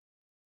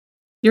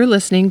You're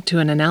listening to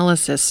an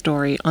analysis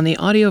story on the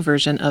audio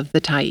version of The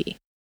Tyee.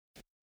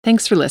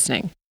 Thanks for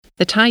listening.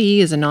 The Tyee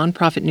is a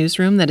nonprofit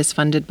newsroom that is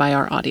funded by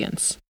our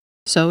audience.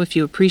 So if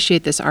you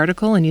appreciate this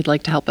article and you'd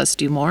like to help us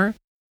do more,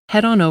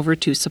 head on over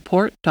to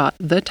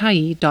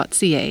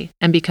support.thetyee.ca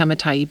and become a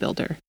Tyee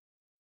builder.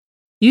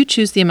 You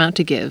choose the amount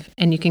to give,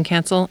 and you can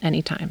cancel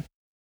anytime.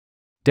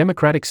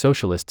 Democratic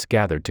Socialists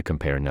gathered to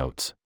compare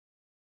notes.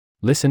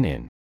 Listen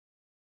in.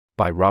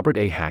 By Robert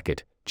A.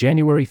 Hackett,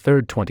 January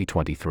 3,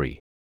 2023.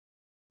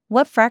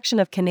 What fraction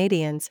of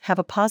Canadians have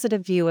a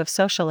positive view of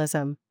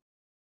socialism?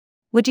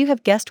 Would you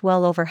have guessed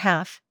well over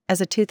half, as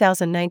a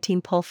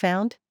 2019 poll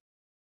found?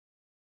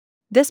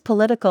 This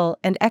political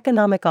and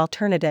economic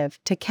alternative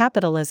to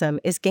capitalism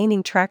is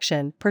gaining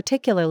traction,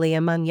 particularly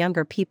among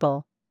younger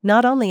people,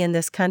 not only in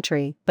this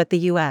country but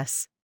the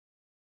U.S.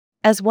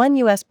 As one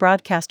U.S.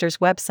 broadcaster's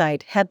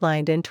website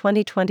headlined in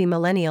 2020,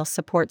 millennials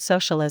support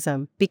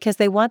socialism because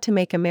they want to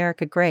make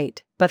America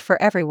great, but for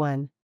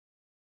everyone.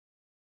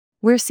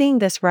 We're seeing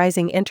this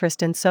rising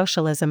interest in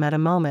socialism at a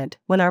moment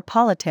when our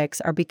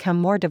politics are become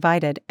more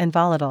divided and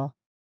volatile.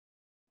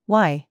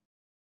 Why?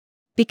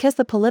 Because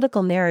the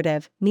political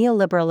narrative,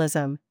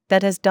 neoliberalism,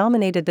 that has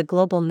dominated the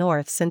global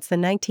north since the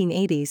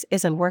 1980s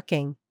isn't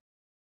working.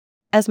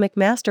 As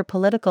McMaster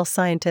political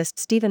scientist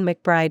Stephen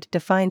McBride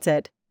defines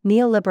it,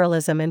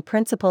 neoliberalism in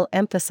principle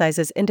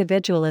emphasizes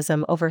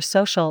individualism over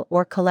social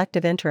or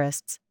collective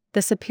interests,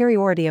 the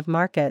superiority of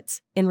markets,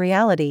 in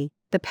reality,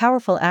 the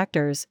powerful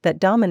actors that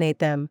dominate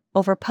them,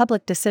 over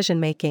public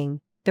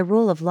decision-making, the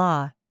rule of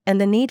law, and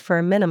the need for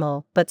a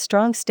minimal but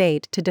strong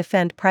state to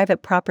defend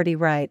private property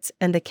rights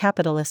and the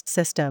capitalist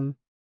system.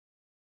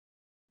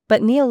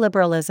 But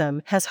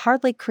neoliberalism has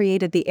hardly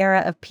created the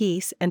era of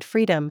peace and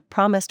freedom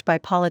promised by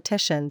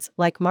politicians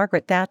like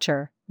Margaret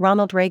Thatcher,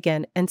 Ronald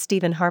Reagan, and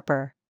Stephen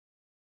Harper.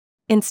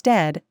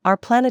 Instead, our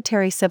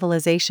planetary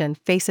civilization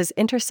faces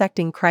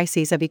intersecting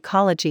crises of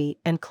ecology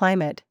and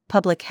climate,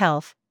 public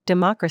health,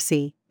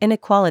 democracy,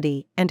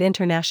 inequality, and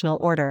international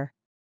order.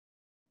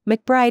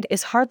 McBride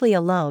is hardly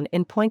alone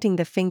in pointing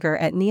the finger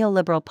at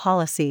neoliberal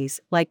policies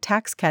like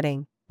tax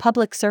cutting,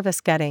 public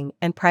service gutting,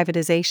 and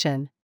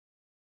privatization.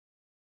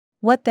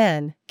 What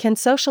then can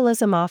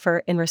socialism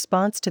offer in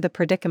response to the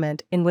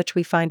predicament in which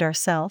we find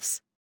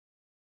ourselves?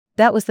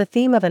 That was the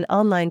theme of an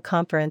online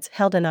conference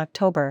held in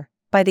October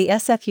by the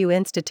SFU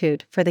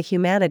Institute for the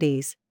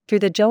Humanities, through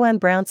the Joanne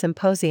Brown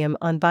Symposium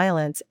on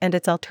Violence and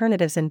its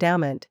Alternatives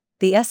Endowment,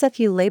 the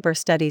SFU Labor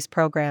Studies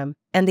Program,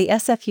 and the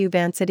SFU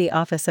Vancity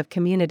Office of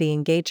Community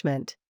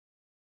Engagement.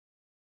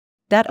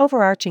 That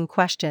overarching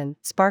question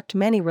sparked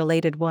many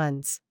related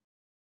ones.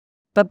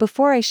 But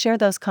before I share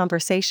those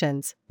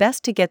conversations,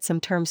 best to get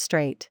some terms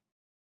straight.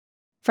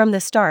 From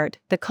the start,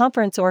 the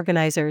conference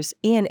organizers,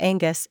 Ian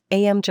Angus,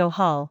 A.M.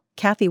 Johal,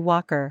 Kathy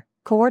Walker,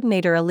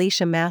 coordinator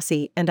Alicia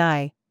Massey, and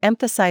I,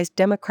 emphasized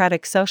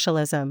democratic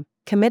socialism,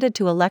 committed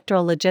to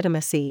electoral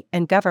legitimacy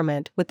and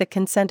government with the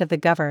consent of the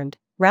governed,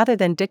 rather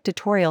than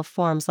dictatorial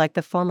forms like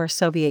the former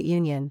Soviet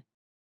Union.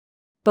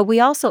 But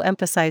we also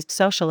emphasized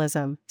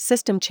socialism,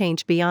 system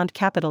change beyond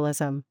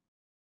capitalism.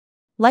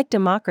 Like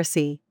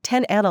democracy,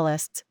 10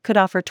 analysts could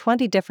offer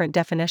 20 different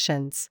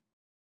definitions.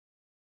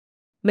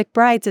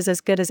 McBride's is as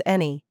good as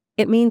any.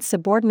 It means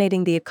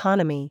subordinating the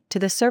economy to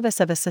the service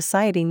of a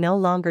society no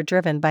longer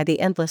driven by the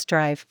endless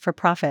drive for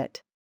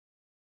profit.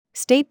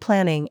 State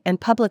planning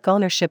and public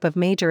ownership of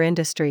major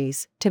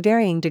industries, to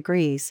varying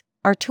degrees,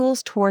 are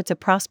tools towards a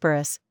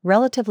prosperous,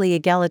 relatively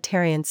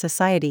egalitarian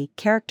society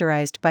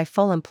characterized by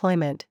full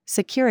employment,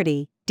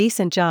 security,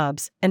 decent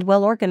jobs, and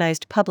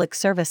well-organized public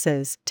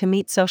services to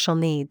meet social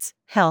needs,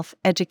 health,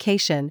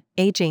 education,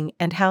 aging,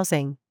 and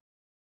housing.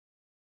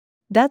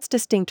 That's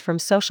distinct from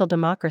social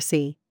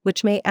democracy,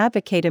 which may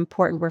advocate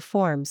important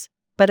reforms,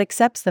 but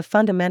accepts the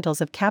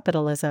fundamentals of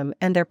capitalism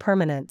and their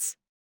permanence.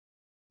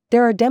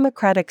 There are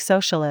democratic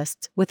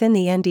socialists within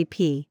the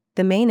NDP,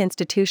 the main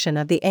institution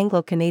of the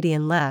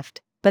Anglo-Canadian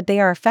left, but they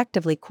are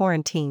effectively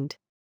quarantined.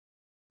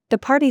 The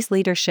party's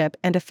leadership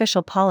and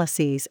official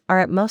policies are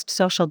at most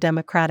social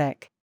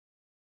democratic.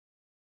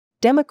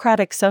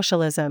 Democratic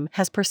socialism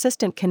has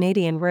persistent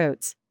Canadian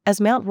roots,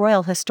 as Mount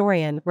Royal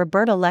historian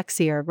Roberta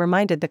Lexier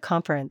reminded the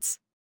conference.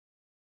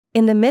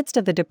 In the midst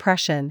of the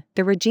Depression,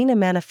 the Regina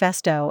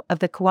Manifesto of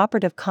the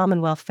Cooperative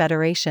Commonwealth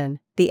Federation,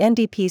 the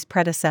NDP's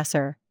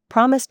predecessor,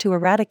 promised to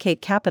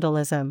eradicate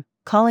capitalism,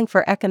 calling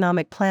for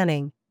economic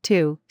planning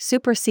to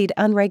supersede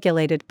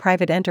unregulated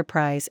private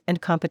enterprise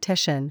and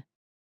competition.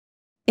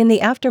 In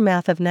the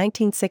aftermath of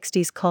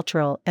 1960s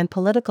cultural and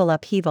political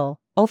upheaval,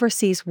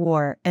 overseas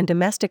war, and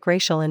domestic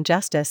racial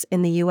injustice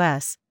in the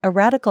U.S., a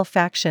radical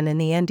faction in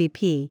the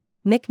NDP,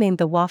 nicknamed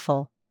the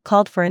Waffle,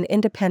 called for an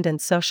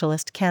independent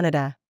socialist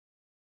Canada.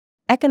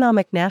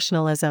 Economic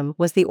nationalism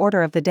was the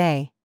order of the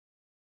day.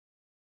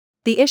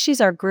 The issues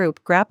our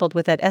group grappled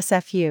with at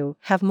SFU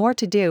have more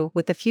to do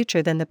with the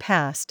future than the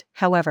past,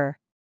 however.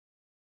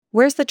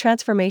 Where's the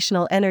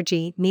transformational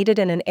energy needed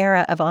in an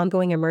era of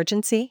ongoing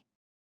emergency?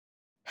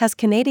 Has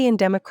Canadian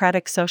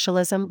democratic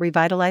socialism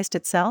revitalized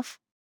itself?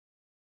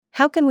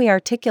 How can we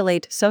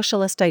articulate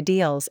socialist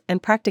ideals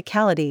and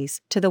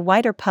practicalities to the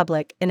wider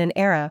public in an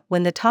era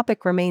when the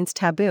topic remains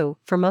taboo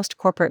for most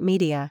corporate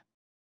media?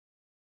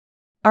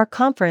 Our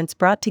conference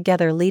brought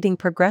together leading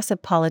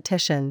progressive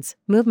politicians,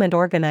 movement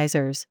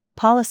organizers,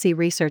 policy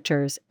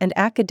researchers, and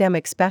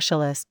academic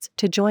specialists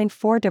to join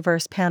 4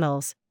 diverse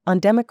panels on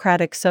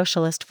democratic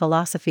socialist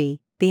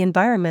philosophy, the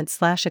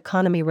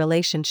environment/economy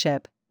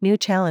relationship, new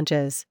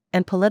challenges,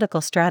 and political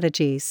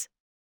strategies.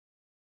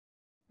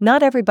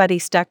 Not everybody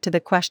stuck to the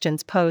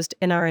questions posed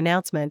in our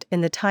announcement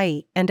in the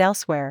TAI and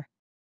elsewhere.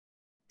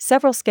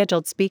 Several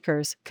scheduled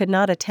speakers could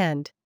not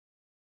attend.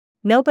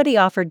 Nobody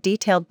offered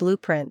detailed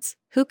blueprints.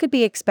 Who could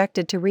be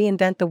expected to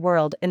reinvent the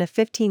world in a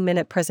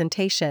 15-minute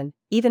presentation,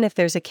 even if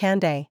there's a can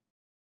day?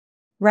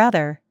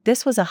 Rather,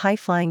 this was a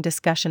high-flying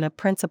discussion of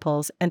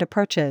principles and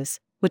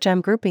approaches, which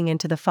I'm grouping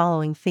into the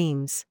following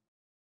themes.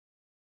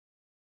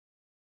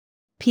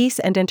 Peace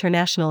and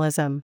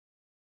internationalism.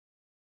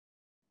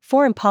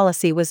 Foreign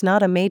policy was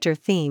not a major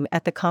theme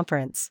at the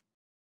conference.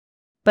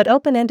 But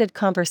open-ended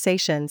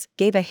conversations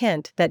gave a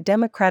hint that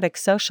democratic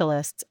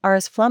socialists are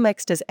as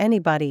flummoxed as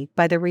anybody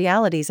by the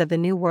realities of the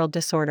New World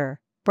disorder,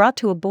 brought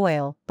to a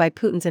boil by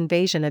Putin's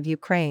invasion of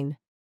Ukraine.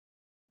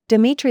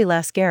 Dmitry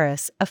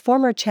Lascaris, a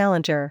former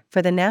challenger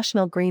for the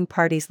National Green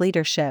Party's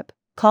leadership,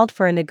 called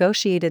for a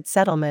negotiated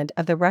settlement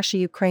of the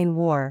Russia-Ukraine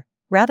war,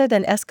 rather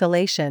than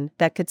escalation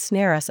that could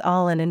snare us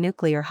all in a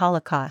nuclear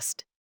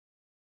holocaust.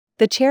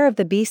 The chair of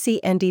the BC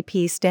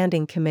NDP's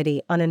Standing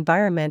Committee on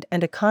Environment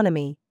and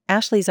Economy,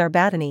 Ashley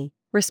Zarbadany,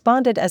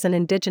 responded as an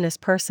Indigenous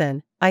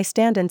person, "I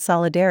stand in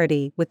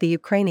solidarity with the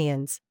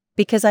Ukrainians,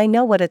 because I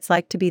know what it's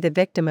like to be the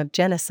victim of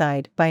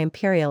genocide by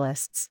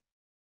imperialists."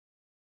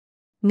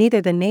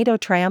 Neither the NATO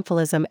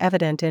triumphalism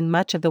evident in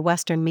much of the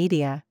Western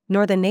media,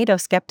 nor the NATO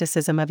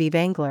skepticism of Eve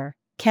Engler,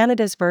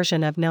 Canada's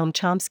version of Noam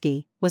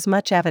Chomsky, was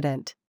much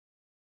evident.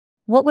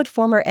 What would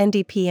former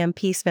NDP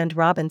MP Svend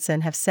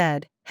Robinson have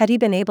said, had he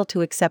been able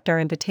to accept our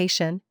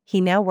invitation?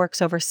 He now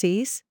works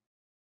overseas?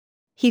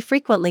 He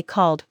frequently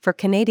called for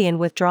Canadian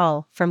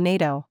withdrawal from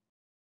NATO.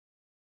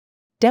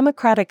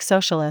 Democratic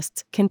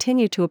socialists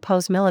continue to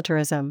oppose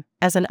militarism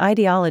as an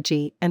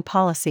ideology and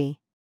policy.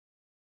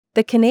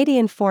 The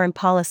Canadian Foreign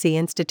Policy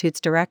Institute's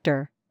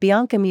director,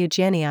 Bianca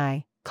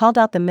Mugenii, called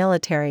out the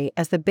military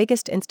as the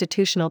biggest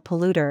institutional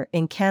polluter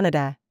in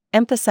Canada,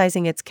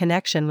 emphasizing its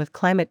connection with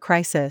climate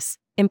crisis,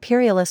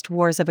 imperialist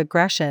wars of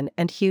aggression,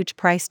 and huge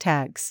price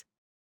tags.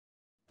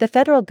 The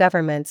federal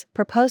government's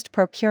proposed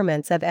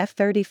procurements of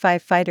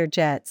F-35 fighter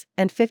jets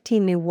and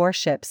 15 new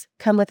warships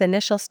come with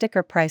initial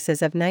sticker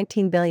prices of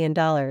 $19 billion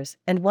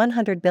and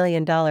 $100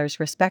 billion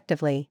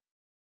respectively.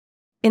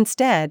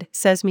 Instead,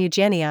 says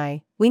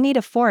Mugenii, we need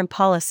a foreign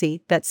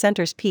policy that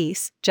centers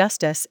peace,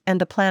 justice,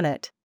 and the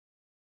planet.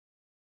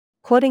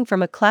 Quoting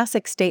from a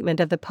classic statement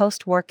of the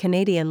post-war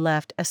Canadian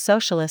left, a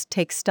socialist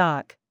takes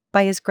stock,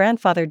 by his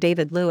grandfather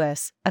David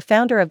Lewis, a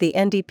founder of the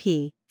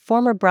NDP,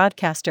 former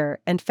broadcaster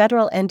and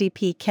federal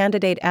NDP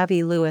candidate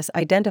Avi Lewis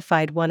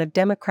identified one of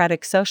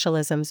democratic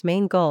socialism's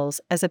main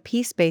goals as a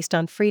peace based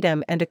on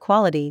freedom and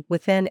equality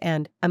within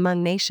and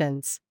among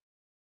nations.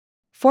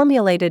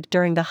 Formulated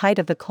during the height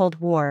of the Cold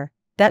War,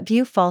 that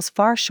view falls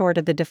far short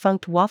of the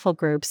defunct Waffle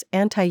Group's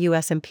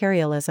anti-US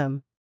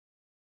imperialism.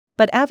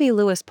 But Avi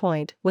Lewis'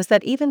 point was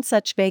that even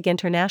such vague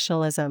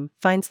internationalism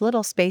finds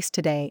little space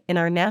today in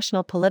our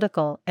national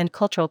political and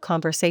cultural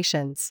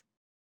conversations.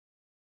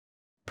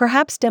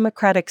 Perhaps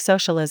democratic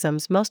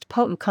socialism's most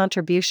potent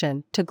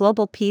contribution to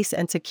global peace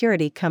and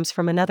security comes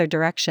from another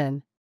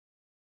direction.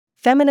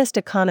 Feminist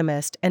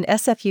economist and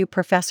SFU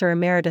professor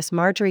emeritus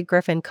Marjorie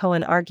Griffin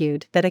Cohen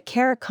argued that a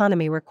care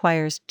economy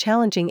requires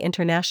challenging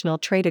international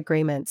trade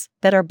agreements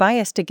that are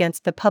biased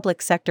against the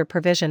public sector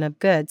provision of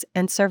goods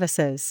and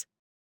services.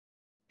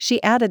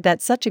 She added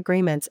that such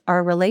agreements are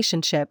a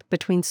relationship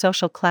between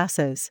social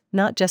classes,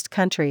 not just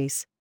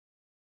countries.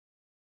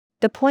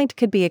 The point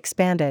could be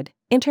expanded.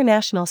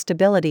 International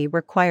stability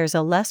requires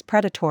a less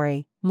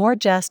predatory, more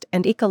just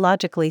and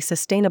ecologically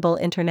sustainable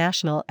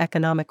international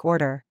economic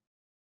order.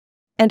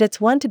 And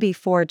it's one to be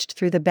forged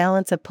through the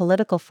balance of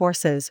political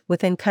forces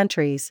within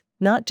countries,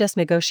 not just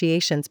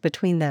negotiations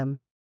between them.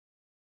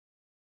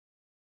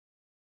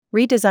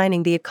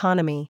 Redesigning the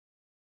economy.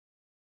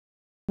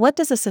 What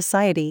does a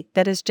society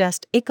that is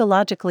just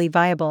ecologically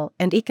viable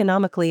and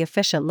economically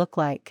efficient look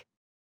like?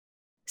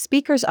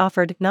 Speakers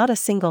offered not a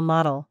single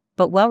model,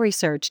 but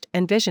well-researched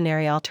and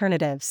visionary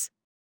alternatives.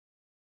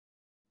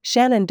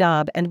 Shannon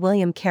Dobb and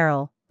William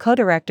Carroll,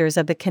 co-directors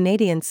of the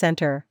Canadian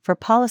Centre for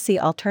Policy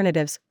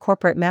Alternatives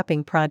Corporate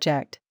Mapping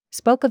Project,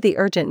 spoke of the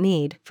urgent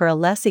need for a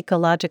less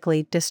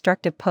ecologically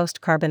destructive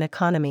post-carbon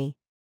economy.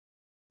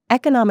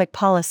 Economic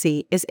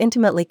policy is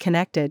intimately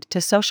connected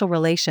to social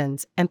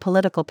relations and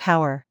political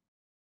power.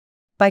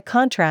 By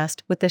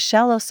contrast with the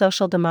shallow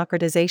social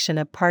democratization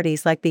of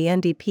parties like the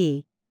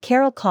NDP,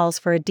 Carroll calls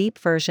for a deep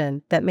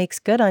version that makes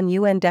good on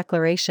UN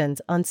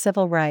declarations on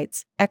civil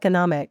rights,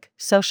 economic,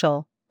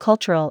 social,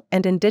 cultural,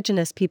 and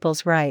Indigenous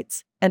peoples'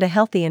 rights, and a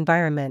healthy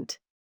environment.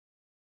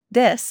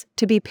 This,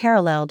 to be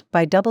paralleled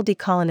by double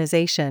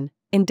decolonization,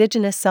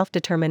 indigenous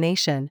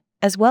self-determination,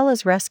 as well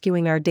as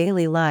rescuing our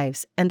daily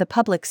lives and the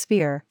public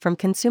sphere from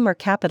consumer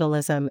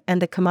capitalism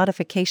and the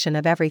commodification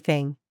of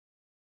everything.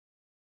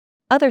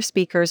 Other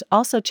speakers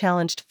also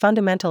challenged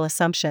fundamental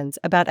assumptions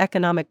about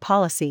economic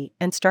policy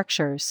and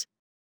structures.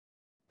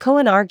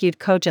 Cohen argued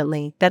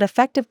cogently that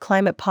effective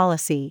climate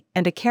policy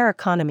and a care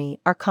economy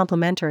are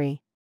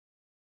complementary.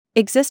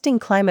 Existing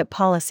climate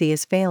policy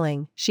is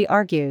failing, she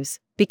argues,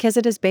 because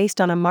it is based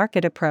on a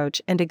market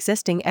approach and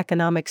existing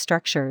economic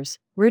structures,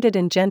 rooted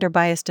in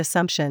gender-biased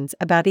assumptions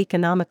about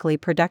economically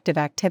productive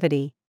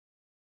activity.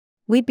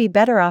 We'd be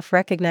better off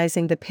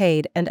recognizing the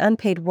paid and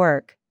unpaid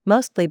work,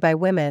 mostly by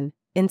women,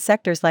 in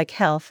sectors like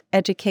health,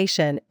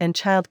 education, and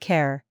child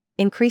care,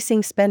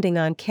 increasing spending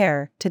on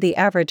care to the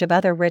average of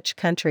other rich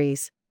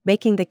countries,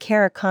 making the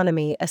care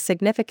economy a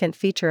significant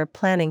feature of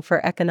planning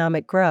for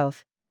economic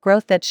growth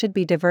that should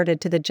be diverted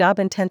to the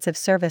job-intensive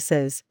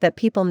services that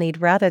people need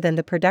rather than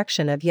the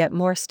production of yet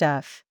more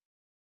stuff.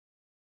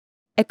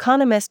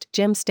 Economist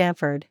Jim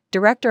Stanford,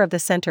 director of the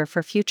Center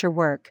for Future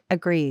Work,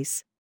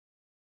 agrees.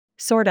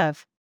 Sort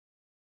of.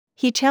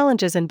 He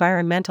challenges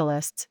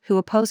environmentalists who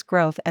oppose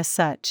growth as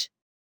such.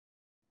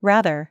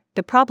 Rather,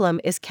 the problem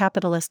is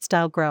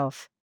capitalist-style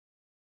growth.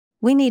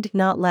 We need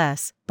not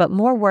less, but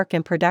more work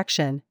and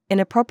production, in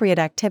appropriate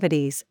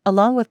activities,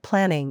 along with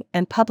planning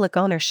and public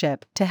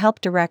ownership to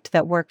help direct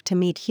that work to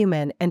meet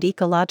human and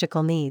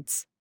ecological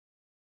needs.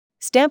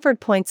 Stanford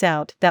points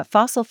out that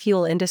fossil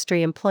fuel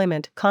industry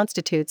employment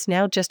constitutes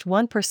now just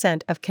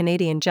 1% of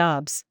Canadian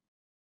jobs.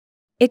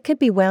 It could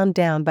be wound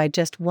down by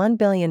just $1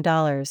 billion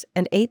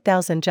and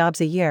 8,000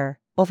 jobs a year,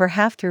 over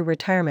half through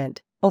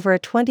retirement, over a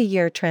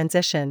 20-year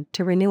transition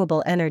to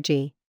renewable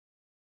energy.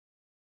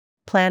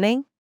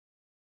 Planning?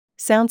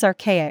 Sounds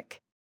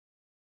archaic.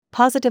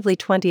 Positively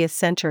 20th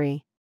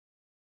century.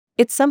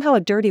 It's somehow a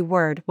dirty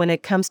word when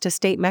it comes to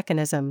state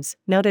mechanisms,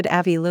 noted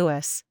Avi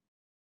Lewis.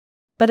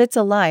 But it's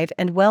alive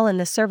and well in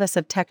the service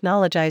of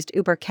technologized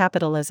uber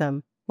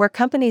capitalism, where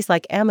companies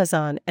like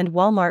Amazon and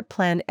Walmart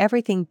plan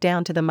everything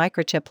down to the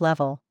microchip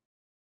level.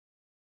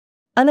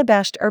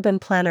 Unabashed urban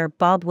planner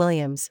Bob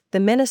Williams, the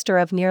minister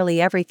of nearly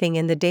everything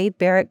in the Dave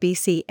Barrett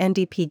BC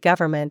NDP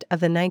government of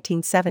the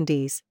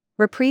 1970s,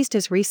 reprised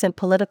his recent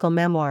political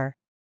memoir.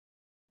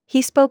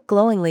 He spoke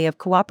glowingly of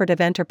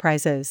cooperative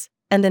enterprises,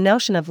 and the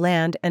notion of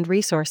land and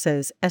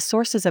resources as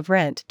sources of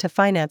rent to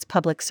finance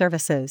public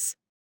services.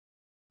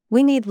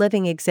 We need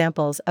living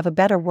examples of a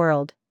better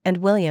world, and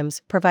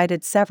Williams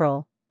provided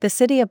several. The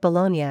city of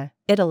Bologna,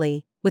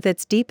 Italy, with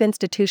its deep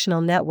institutional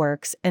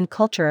networks and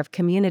culture of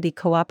community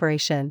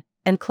cooperation,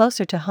 and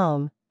closer to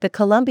home, the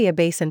Columbia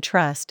Basin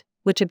Trust,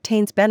 which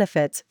obtains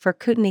benefits for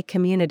Kootenai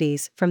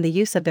communities from the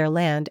use of their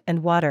land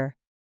and water.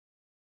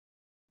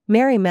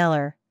 Mary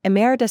Mellor,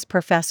 Emeritus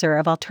Professor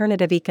of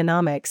Alternative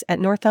Economics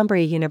at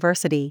Northumbria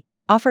University,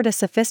 offered a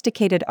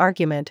sophisticated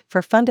argument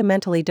for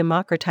fundamentally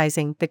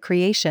democratizing the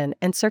creation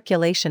and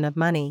circulation of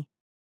money.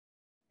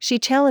 She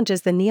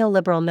challenges the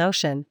neoliberal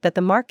notion that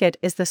the market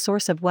is the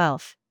source of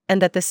wealth,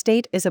 and that the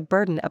state is a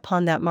burden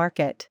upon that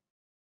market.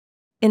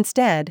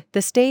 Instead,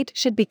 the state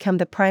should become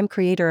the prime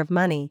creator of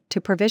money to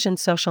provision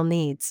social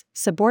needs,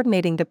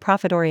 subordinating the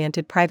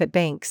profit-oriented private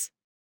banks.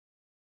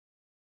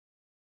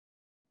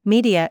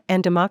 Media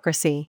and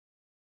democracy.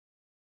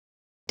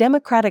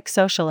 Democratic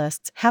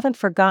socialists haven't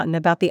forgotten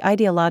about the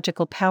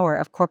ideological power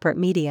of corporate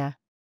media.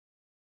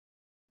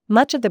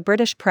 Much of the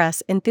British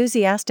press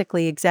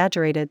enthusiastically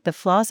exaggerated the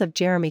flaws of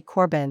Jeremy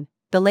Corbyn,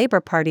 the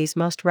Labour Party's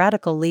most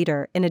radical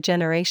leader in a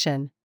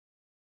generation.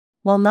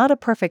 While not a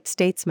perfect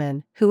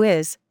statesman, who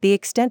is, the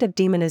extent of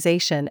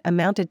demonization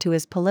amounted to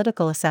his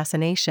political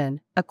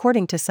assassination,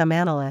 according to some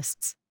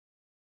analysts.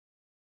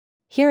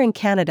 Here in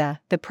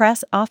Canada, the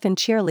press often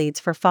cheerleads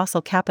for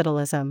fossil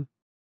capitalism.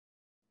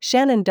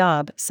 Shannon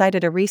Dobb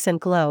cited a recent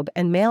Globe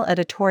and Mail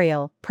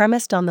editorial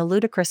premised on the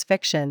ludicrous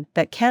fiction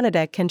that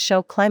Canada can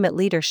show climate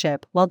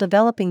leadership while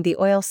developing the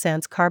oil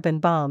sands carbon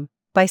bomb,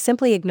 by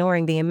simply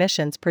ignoring the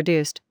emissions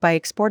produced by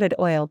exported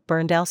oil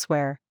burned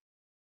elsewhere.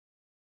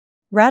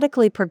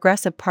 Radically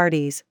progressive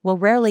parties will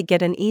rarely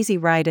get an easy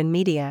ride in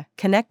media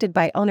connected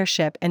by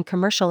ownership and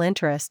commercial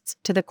interests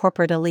to the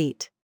corporate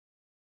elite.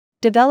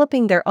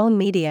 Developing their own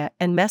media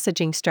and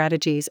messaging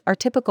strategies are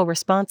typical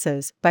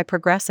responses by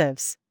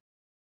progressives.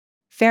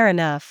 Fair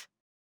enough.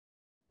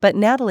 But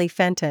Natalie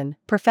Fenton,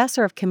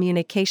 professor of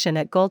communication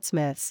at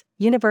Goldsmiths,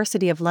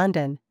 University of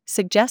London,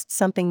 suggests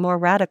something more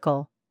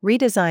radical: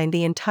 redesign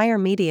the entire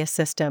media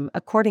system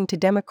according to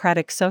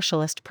democratic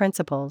socialist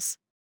principles.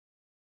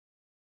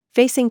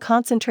 Facing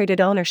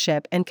concentrated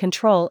ownership and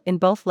control in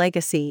both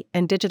legacy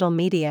and digital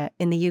media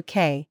in the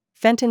UK,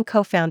 Fenton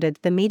co-founded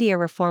the Media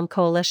Reform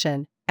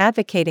Coalition,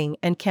 advocating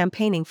and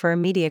campaigning for a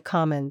media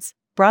commons,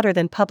 broader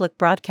than public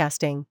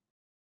broadcasting.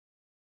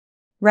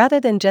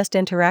 Rather than just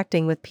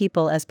interacting with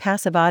people as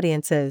passive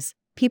audiences,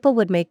 people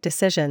would make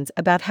decisions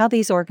about how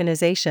these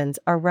organizations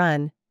are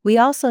run. We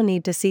also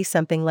need to see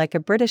something like a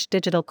British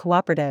digital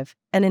cooperative,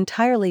 an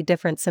entirely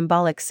different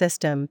symbolic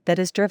system that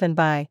is driven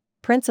by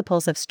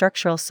principles of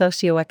structural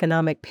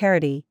socio-economic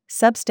parity,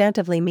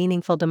 substantively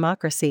meaningful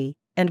democracy,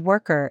 and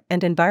worker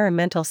and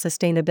environmental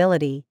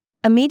sustainability,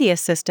 a media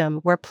system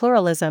where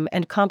pluralism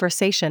and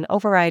conversation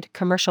override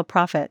commercial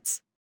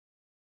profits.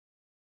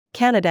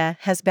 Canada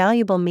has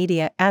valuable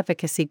media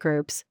advocacy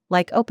groups,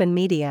 like Open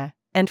Media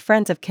and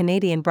Friends of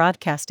Canadian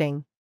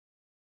Broadcasting.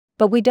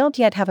 But we don't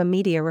yet have a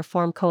media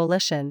reform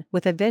coalition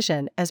with a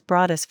vision as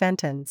broad as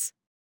Fenton's.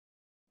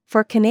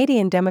 For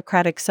Canadian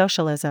democratic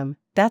socialism,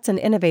 that's an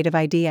innovative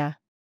idea.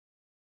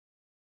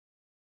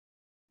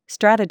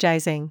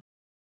 Strategizing.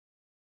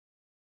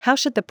 How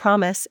should the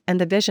promise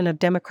and the vision of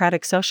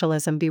democratic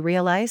socialism be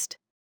realized?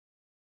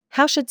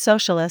 How should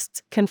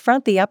socialists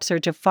confront the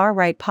upsurge of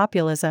far-right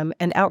populism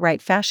and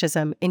outright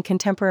fascism in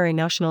contemporary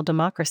notional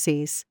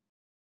democracies?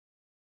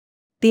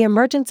 The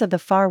emergence of the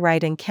far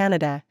right in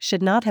Canada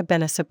should not have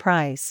been a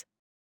surprise.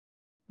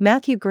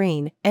 Matthew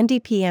Green,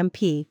 NDP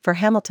MP for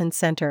Hamilton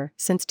Centre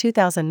since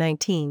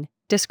 2019,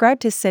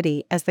 described his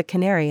city as the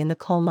canary in the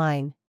coal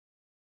mine.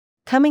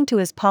 Coming to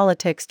his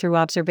politics through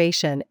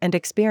observation and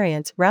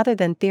experience rather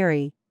than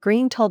theory,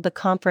 Green told the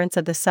conference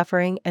of the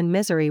suffering and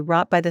misery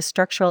wrought by the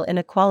structural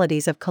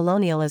inequalities of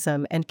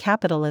colonialism and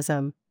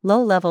capitalism,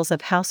 low levels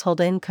of household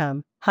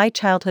income, high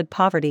childhood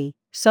poverty,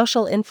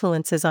 social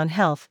influences on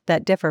health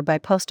that differ by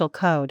postal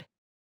code.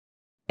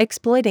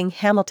 Exploiting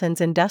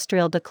Hamilton's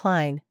industrial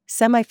decline,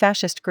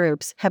 semi-fascist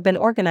groups have been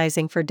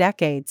organizing for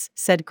decades,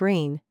 said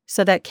Green,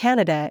 so that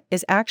Canada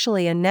is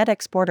actually a net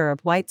exporter of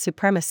white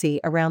supremacy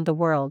around the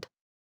world.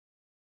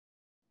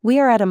 We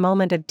are at a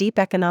moment of deep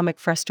economic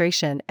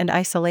frustration and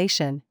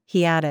isolation,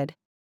 he added.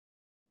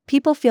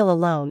 People feel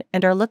alone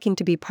and are looking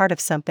to be part of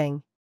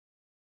something.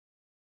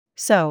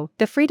 So,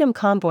 the freedom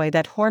convoy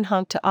that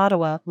horn-honked to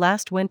Ottawa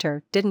last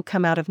winter didn't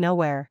come out of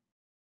nowhere.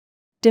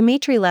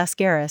 Dimitri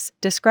Lascaris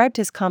described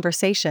his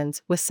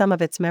conversations with some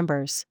of its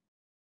members.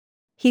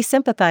 He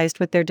sympathized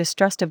with their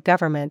distrust of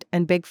government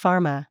and Big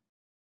Pharma.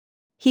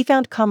 He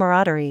found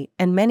camaraderie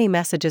and many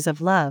messages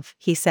of love,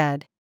 he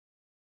said.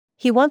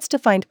 He wants to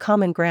find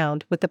common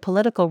ground with the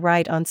political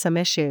right on some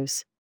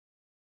issues.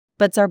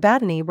 But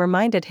Zarbatany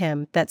reminded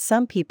him that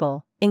some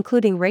people,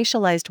 including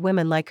racialized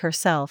women like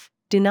herself,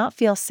 do not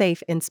feel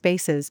safe in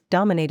spaces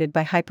dominated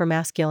by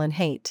hypermasculine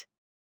hate.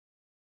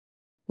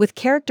 With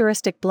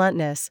characteristic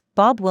bluntness,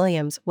 Bob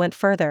Williams went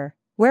further.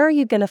 Where are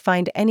you going to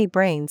find any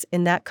brains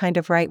in that kind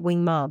of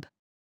right-wing mob?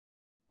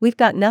 We've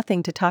got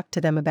nothing to talk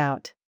to them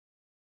about.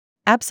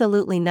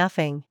 Absolutely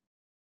nothing.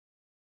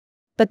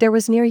 But there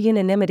was near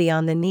unanimity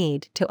on the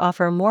need to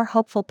offer a more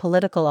hopeful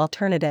political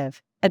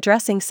alternative,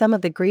 addressing some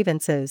of the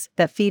grievances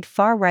that feed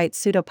far-right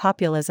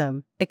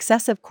pseudo-populism,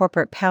 excessive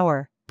corporate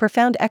power,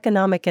 profound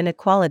economic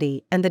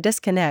inequality, and the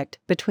disconnect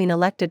between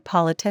elected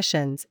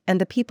politicians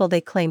and the people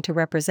they claim to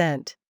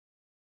represent.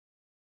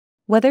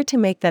 Whether to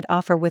make that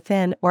offer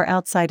within or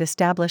outside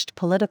established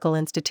political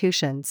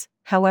institutions,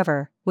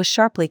 however, was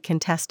sharply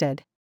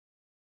contested.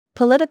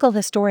 Political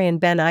historian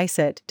Ben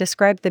Isett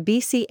described the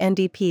BC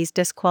NDP's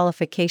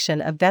disqualification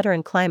of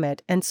veteran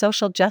climate and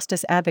social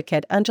justice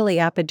advocate Anjali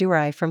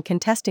Appadurai from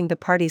contesting the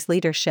party's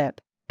leadership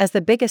as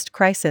the biggest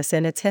crisis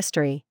in its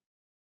history.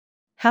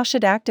 How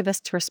should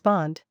activists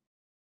respond?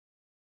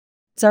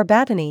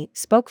 Zarbatany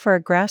spoke for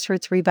a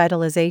grassroots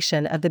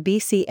revitalization of the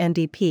BC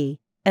NDP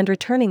and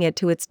returning it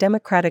to its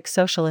democratic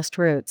socialist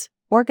roots,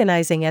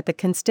 organizing at the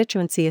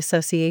constituency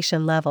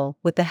association level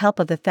with the help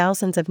of the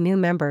thousands of new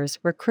members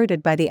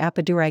recruited by the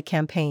Appadurai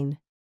campaign.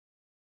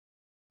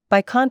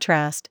 By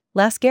contrast,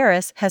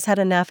 Lascaris has had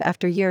enough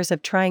after years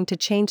of trying to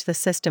change the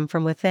system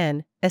from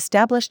within.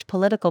 Established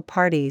political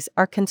parties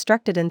are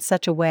constructed in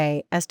such a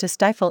way as to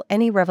stifle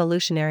any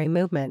revolutionary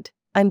movement.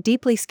 I'm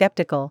deeply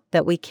skeptical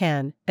that we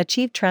can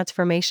achieve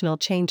transformational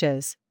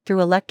changes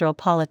through electoral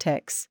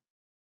politics.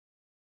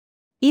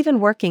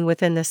 Even working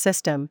within the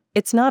system,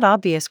 it's not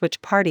obvious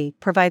which party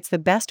provides the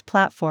best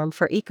platform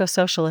for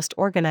eco-socialist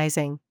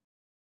organizing.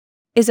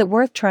 Is it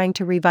worth trying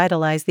to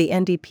revitalize the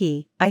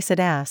NDP, Isett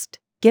asked,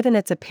 given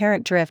its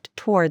apparent drift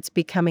towards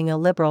becoming a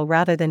liberal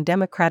rather than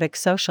democratic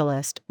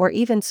socialist or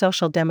even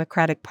social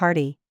democratic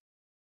party?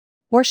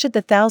 Or should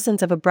the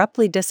thousands of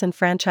abruptly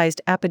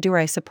disenfranchised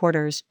Appadurai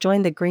supporters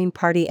join the Green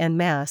Party en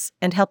masse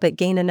and help it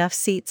gain enough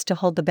seats to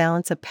hold the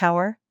balance of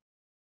power?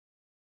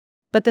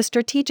 But the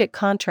strategic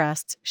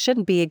contrasts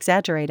shouldn't be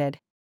exaggerated.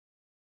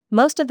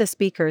 Most of the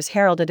speakers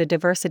heralded a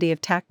diversity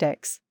of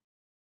tactics.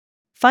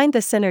 Find the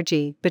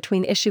synergy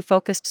between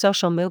issue-focused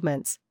social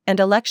movements and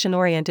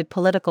election-oriented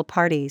political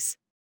parties.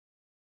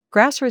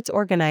 Grassroots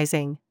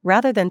organizing,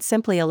 rather than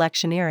simply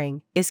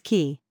electioneering, is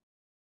key.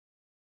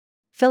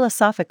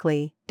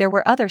 Philosophically, there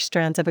were other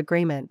strands of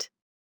agreement.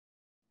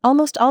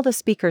 Almost all the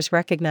speakers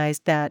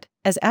recognized that,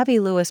 as Avi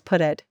Lewis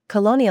put it,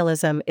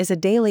 colonialism is a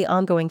daily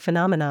ongoing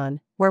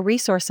phenomenon, where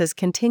resources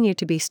continue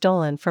to be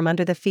stolen from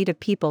under the feet of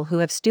people who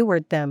have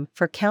stewarded them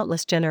for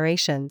countless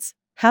generations.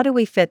 How do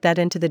we fit that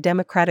into the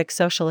democratic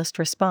socialist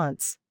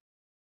response?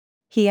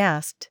 He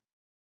asked.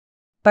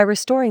 By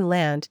restoring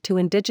land to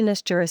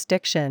indigenous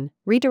jurisdiction,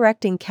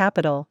 redirecting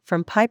capital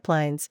from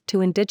pipelines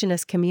to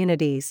indigenous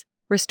communities,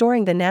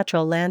 restoring the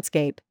natural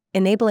landscape,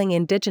 enabling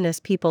indigenous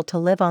people to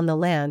live on the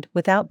land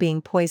without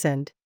being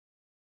poisoned.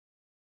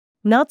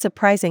 Not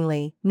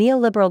surprisingly,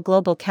 neoliberal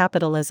global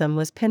capitalism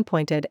was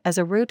pinpointed as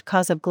a root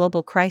cause of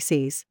global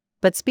crises,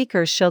 but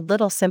speakers showed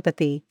little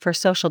sympathy for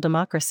social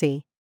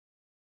democracy.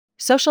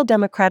 Social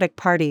democratic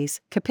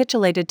parties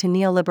capitulated to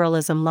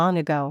neoliberalism long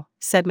ago,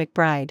 said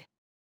McBride.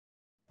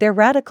 Their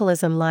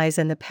radicalism lies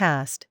in the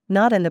past,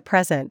 not in the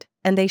present,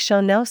 and they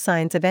show no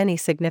signs of any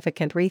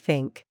significant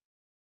rethink.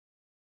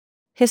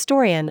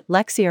 Historian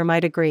Lexier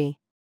might agree.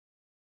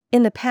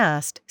 In the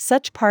past,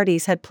 such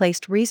parties had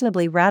placed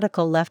reasonably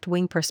radical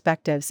left-wing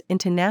perspectives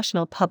into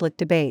national public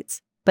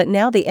debates, but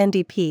now the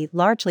NDP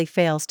largely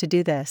fails to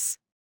do this.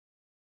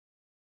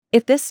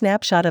 If this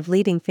snapshot of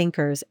leading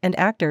thinkers and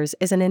actors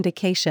is an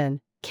indication,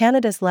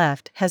 Canada's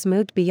left has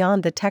moved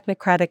beyond the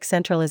technocratic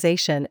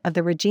centralization of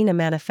the Regina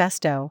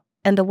Manifesto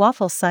and the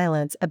waffle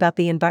silence about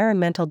the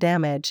environmental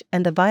damage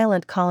and the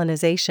violent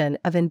colonization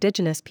of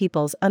Indigenous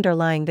peoples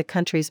underlying the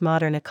country's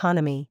modern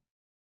economy.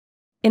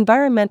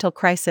 Environmental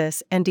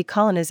crisis and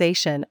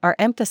decolonization are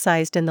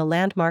emphasized in the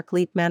landmark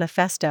LEAP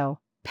Manifesto,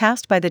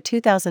 passed by the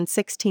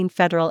 2016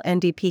 federal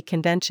NDP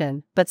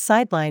convention but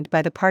sidelined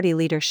by the party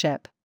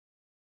leadership.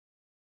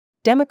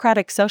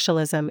 Democratic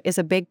socialism is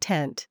a big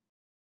tent.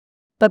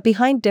 But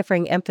behind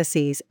differing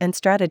emphases and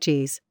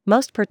strategies,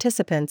 most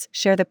participants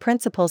share the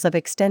principles of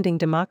extending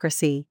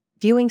democracy,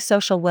 viewing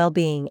social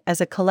well-being as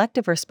a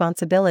collective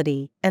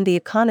responsibility and the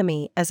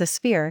economy as a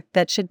sphere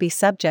that should be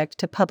subject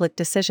to public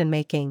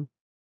decision-making.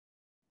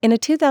 In a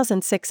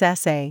 2006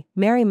 essay,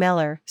 Mary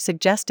Mellor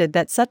suggested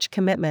that such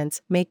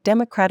commitments make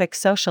democratic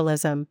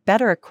socialism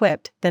better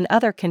equipped than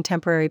other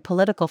contemporary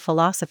political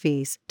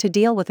philosophies to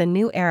deal with a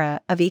new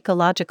era of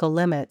ecological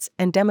limits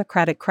and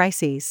democratic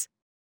crises.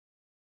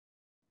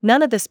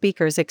 None of the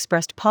speakers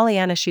expressed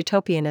Pollyannish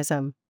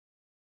utopianism.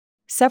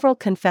 Several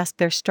confessed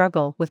their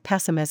struggle with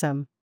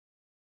pessimism.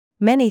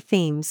 Many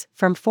themes,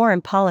 from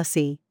foreign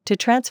policy to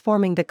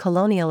transforming the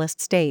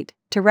colonialist state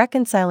to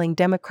reconciling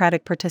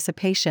democratic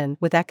participation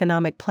with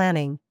economic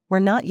planning, were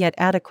not yet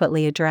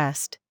adequately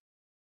addressed.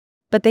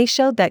 But they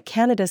showed that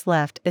Canada's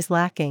left is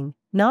lacking,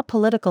 not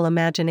political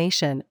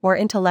imagination or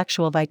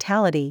intellectual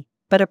vitality,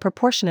 but a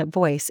proportionate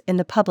voice in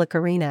the public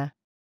arena.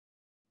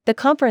 The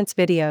conference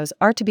videos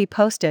are to be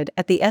posted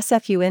at the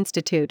SFU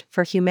Institute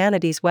for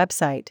Humanities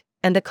website,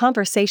 and the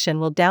conversation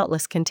will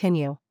doubtless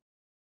continue.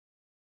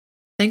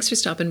 Thanks for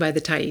stopping by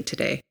the Tyee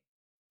today.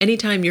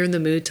 Anytime you're in the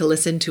mood to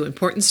listen to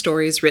important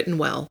stories written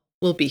well,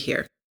 we'll be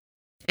here.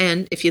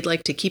 And if you'd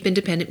like to keep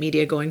independent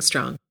media going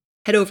strong,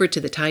 head over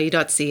to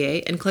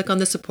thetyee.ca and click on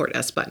the Support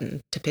Us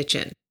button to pitch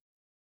in.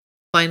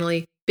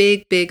 Finally,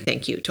 big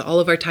thank you to all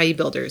of our Tyee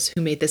builders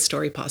who made this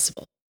story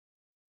possible.